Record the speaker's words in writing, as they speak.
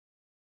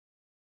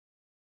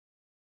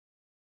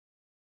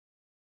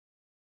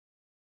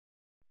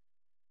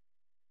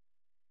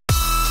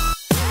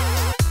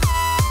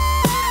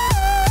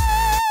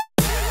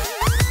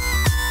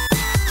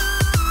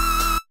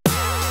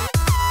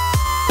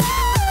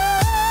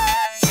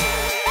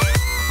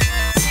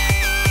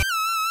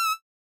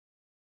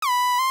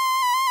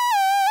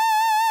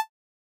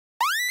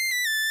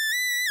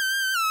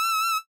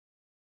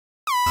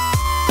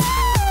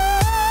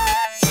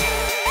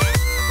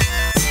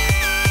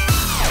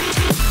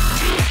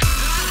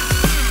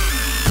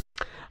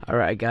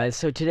Alright guys,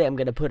 so today I'm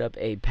gonna put up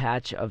a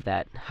patch of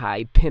that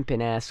high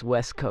pimpin' ass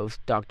West Coast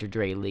Dr.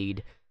 Dre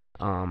lead.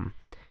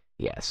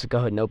 Yeah, so go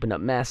ahead and open up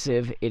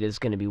Massive. It is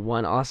gonna be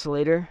one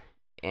oscillator,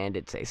 and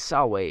it's a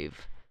saw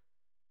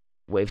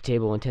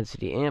wavetable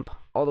intensity amp,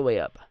 all the way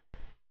up.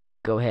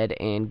 Go ahead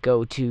and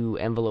go to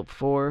envelope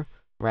 4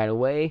 right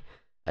away,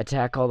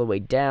 attack all the way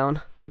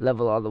down,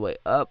 level all the way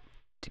up,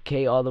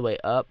 decay all the way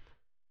up,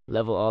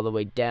 level all the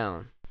way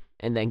down,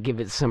 and then give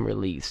it some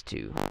release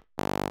too.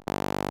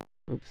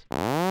 Oops.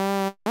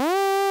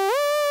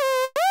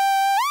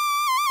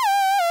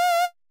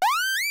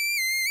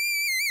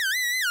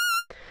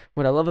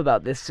 What I love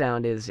about this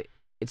sound is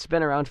it's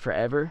been around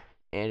forever,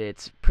 and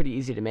it's pretty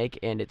easy to make,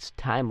 and it's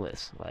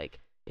timeless. Like,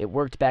 it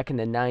worked back in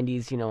the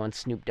 90s, you know, on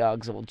Snoop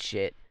Dogg's old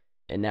shit,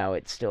 and now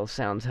it still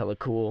sounds hella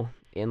cool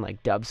in,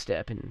 like,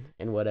 dubstep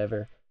and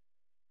whatever.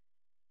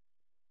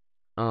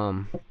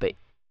 But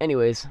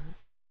anyways,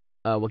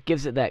 what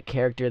gives it that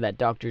character, that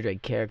Dr. Dre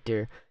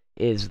character,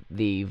 is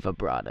the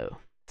vibrato.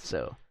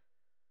 So,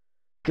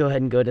 go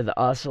ahead and go to the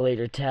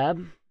oscillator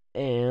tab,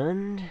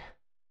 and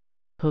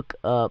hook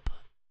up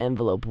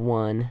envelope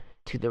 1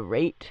 to the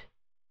rate,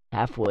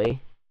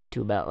 halfway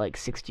to about like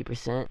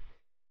 60%,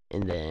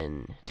 and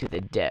then to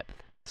the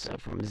depth, so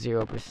from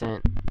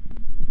 0%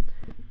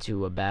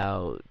 to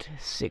about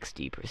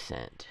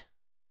 60%.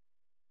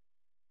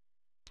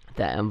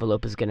 That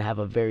envelope is going to have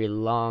a very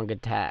long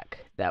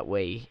attack, that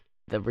way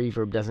the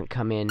reverb doesn't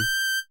come in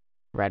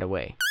right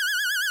away.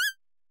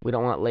 We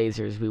don't want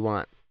lasers, we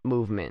want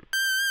movement.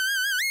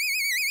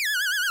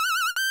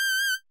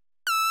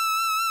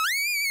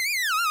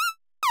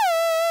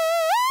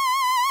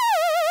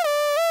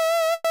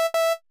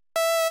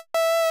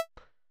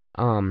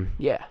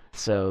 Yeah,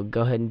 so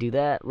go ahead and do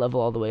that.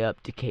 Level all the way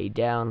up, decay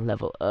down,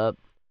 level up.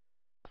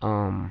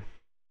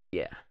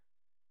 Yeah.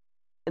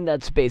 And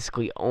that's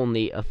basically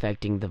only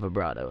affecting the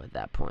vibrato at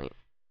that point.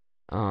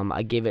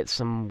 I gave it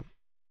some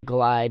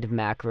glide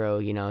macro,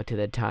 you know, to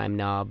the time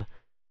knob.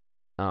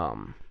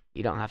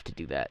 You don't have to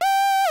do that.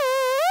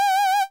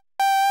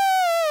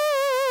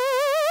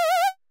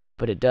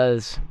 But it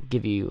does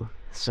give you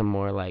some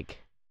more,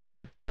 like,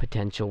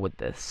 potential with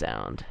the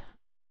sound.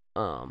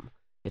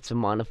 It's a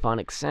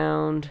monophonic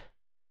sound,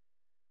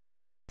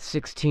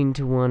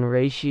 16:1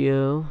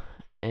 ratio,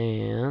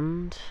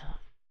 and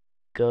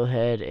go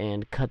ahead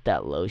and cut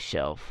that low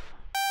shelf.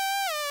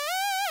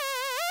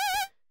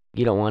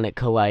 You don't want it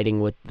colliding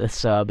with the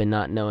sub and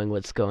not knowing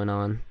what's going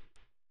on.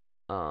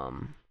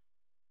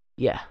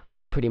 Yeah,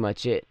 pretty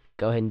much it.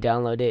 Go ahead and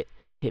download it.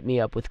 Hit me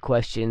up with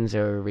questions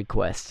or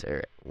requests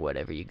or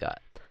whatever you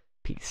got.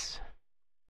 Peace.